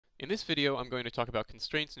In this video, I'm going to talk about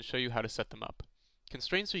constraints and show you how to set them up.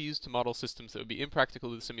 Constraints are used to model systems that would be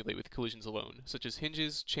impractical to simulate with collisions alone, such as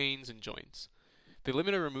hinges, chains, and joints. They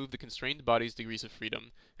limit or remove the constrained body's degrees of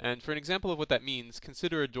freedom, and for an example of what that means,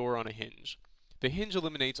 consider a door on a hinge. The hinge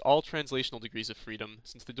eliminates all translational degrees of freedom,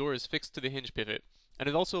 since the door is fixed to the hinge pivot, and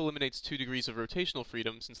it also eliminates 2 degrees of rotational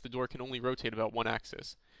freedom, since the door can only rotate about one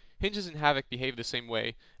axis. Hinges in Havok behave the same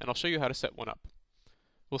way, and I'll show you how to set one up.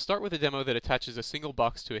 We'll start with a demo that attaches a single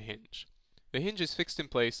box to a hinge. The hinge is fixed in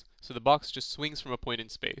place, so the box just swings from a point in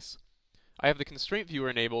space. I have the constraint viewer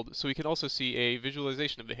enabled, so we can also see a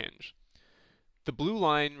visualization of the hinge. The blue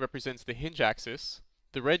line represents the hinge axis,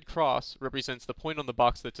 the red cross represents the point on the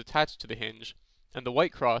box that's attached to the hinge, and the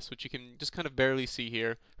white cross, which you can just kind of barely see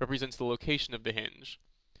here, represents the location of the hinge.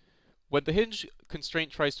 What the hinge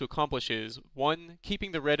constraint tries to accomplish is 1.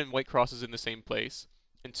 Keeping the red and white crosses in the same place,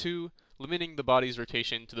 and 2. Limiting the body's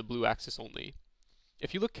rotation to the blue axis only.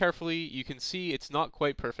 If you look carefully, you can see it's not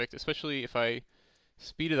quite perfect, especially if I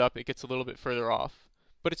speed it up, it gets a little bit further off,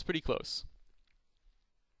 but it's pretty close.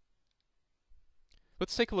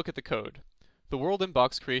 Let's take a look at the code. The world and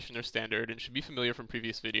box creation are standard and should be familiar from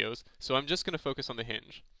previous videos, so I'm just going to focus on the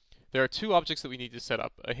hinge. There are 2 objects that we need to set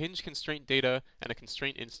up, a hinge constraint data and a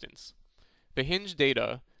constraint instance. The hinge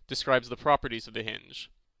data describes the properties of the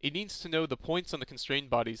hinge. It needs to know the points on the constrained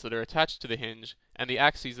bodies that are attached to the hinge and the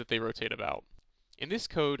axes that they rotate about. In this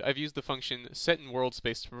code, I've used the function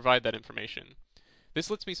setInWorldSpace to provide that information. This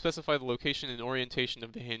lets me specify the location and orientation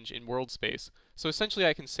of the hinge in world space, so essentially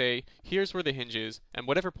I can say, here's where the hinge is, and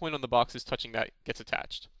whatever point on the box is touching that gets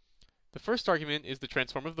attached. The first argument is the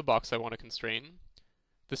transform of the box I want to constrain.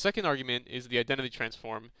 The second argument is the identity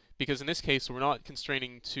transform, because in this case we're not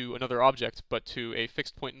constraining to another object, but to a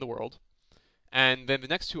fixed point in the world. And then the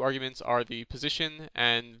next 2 arguments are the position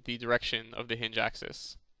and the direction of the hinge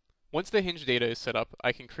axis. Once the hinge data is set up,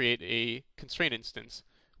 I can create a constraint instance,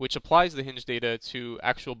 which applies the hinge data to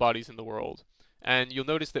actual bodies in the world. And you'll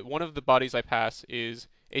notice that one of the bodies I pass is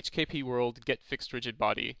HKP world get fixed rigid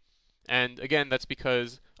body. And again, that's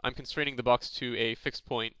because I'm constraining the box to a fixed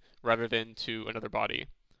point rather than to another body.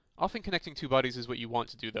 Often connecting 2 bodies is what you want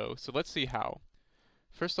to do though, so let's see how.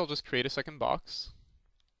 First I'll just create a second box.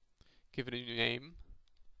 Give it a new name,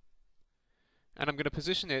 and I'm going to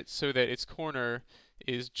position it so that its corner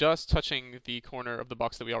is just touching the corner of the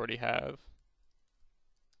box that we already have.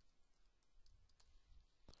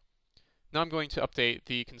 Now I'm going to update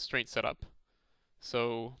the constraint setup.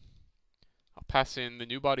 So I'll pass in the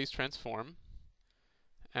new body's transform,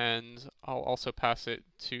 and I'll also pass it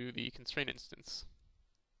to the constraint instance.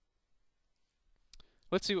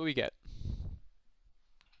 Let's see what we get.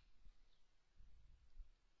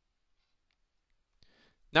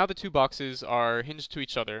 Now the 2 boxes are hinged to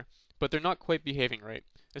each other, but they're not quite behaving right.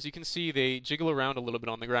 As you can see, they jiggle around a little bit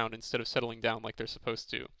on the ground instead of settling down like they're supposed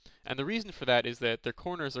to. And the reason for that is that their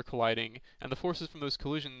corners are colliding, and the forces from those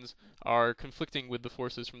collisions are conflicting with the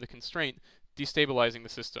forces from the constraint, destabilizing the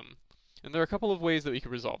system. And there are a couple of ways that we could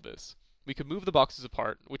resolve this. We could move the boxes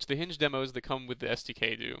apart, which the hinge demos that come with the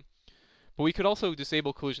Sdk do. But we could also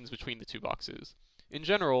disable collisions between the 2 boxes. In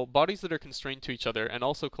general, bodies that are constrained to each other and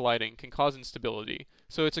also colliding can cause instability,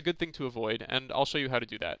 so it's a good thing to avoid, and I'll show you how to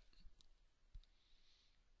do that.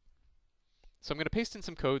 So I'm going to paste in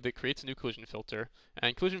some code that creates a new collision filter,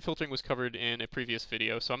 and collision filtering was covered in a previous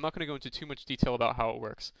video, so I'm not going to go into too much detail about how it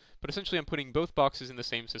works, but essentially I'm putting both boxes in the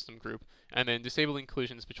same system group, and then disabling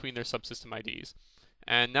collisions between their subsystem IDs.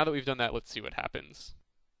 And now that we've done that, let's see what happens.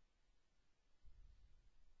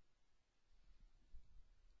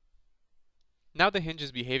 Now the hinge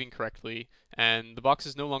is behaving correctly, and the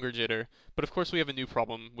boxes no longer jitter, but of course we have a new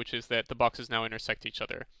problem, which is that the boxes now intersect each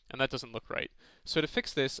other, and that doesn't look right. So to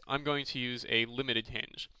fix this, I'm going to use a limited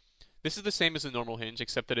hinge. This is the same as a normal hinge,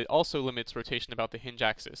 except that it also limits rotation about the hinge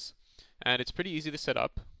axis. And it's pretty easy to set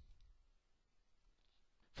up.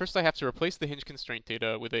 First I have to replace the hinge constraint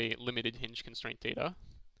data with a limited hinge constraint data.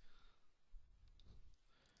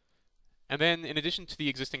 And then, in addition to the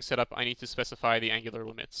existing setup, I need to specify the angular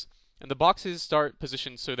limits. And the boxes start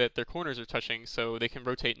positioned so that their corners are touching, so they can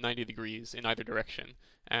rotate 90 degrees in either direction.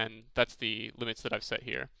 And that's the limits that I've set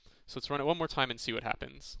here. So let's run it one more time and see what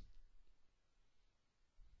happens.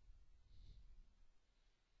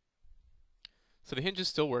 So the hinge is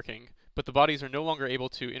still working, but the bodies are no longer able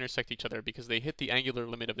to intersect each other because they hit the angular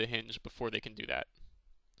limit of the hinge before they can do that.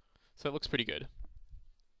 So that looks pretty good.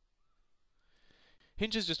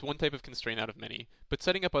 Hinge is just one type of constraint out of many, but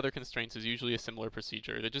setting up other constraints is usually a similar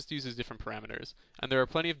procedure that just uses different parameters, and there are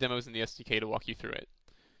plenty of demos in the Sdk to walk you through it.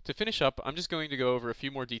 To finish up, I'm just going to go over a few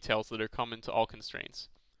more details that are common to all constraints.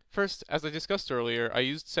 First, as I discussed earlier, I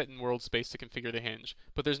used set in world space to configure the hinge,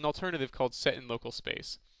 but there's an alternative called set in local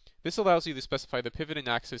space. This allows you to specify the pivot and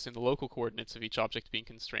axis in the local coordinates of each object being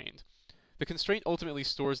constrained. The constraint ultimately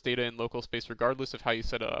stores data in local space regardless of how you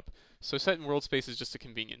set it up, so set in world space is just a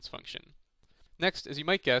convenience function. Next, as you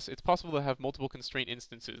might guess, it's possible to have multiple constraint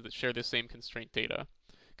instances that share the same constraint data.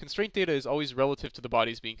 Constraint data is always relative to the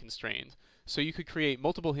bodies being constrained, so you could create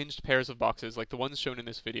multiple hinged pairs of boxes like the ones shown in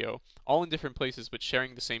this video, all in different places but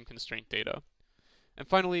sharing the same constraint data. And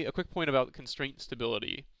finally, a quick point about constraint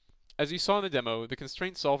stability. As you saw in the demo, the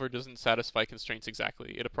constraint solver doesn't satisfy constraints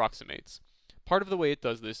exactly, it approximates. Part of the way it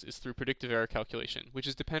does this is through predictive error calculation, which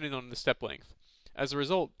is dependent on the step length. As a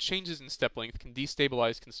result, changes in step length can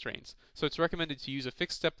destabilize constraints, so it's recommended to use a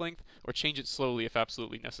fixed step length or change it slowly if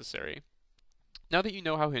absolutely necessary. Now that you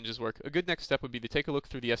know how hinges work, a good next step would be to take a look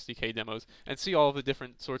through the Sdk demos and see all of the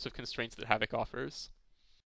different sorts of constraints that Havok offers.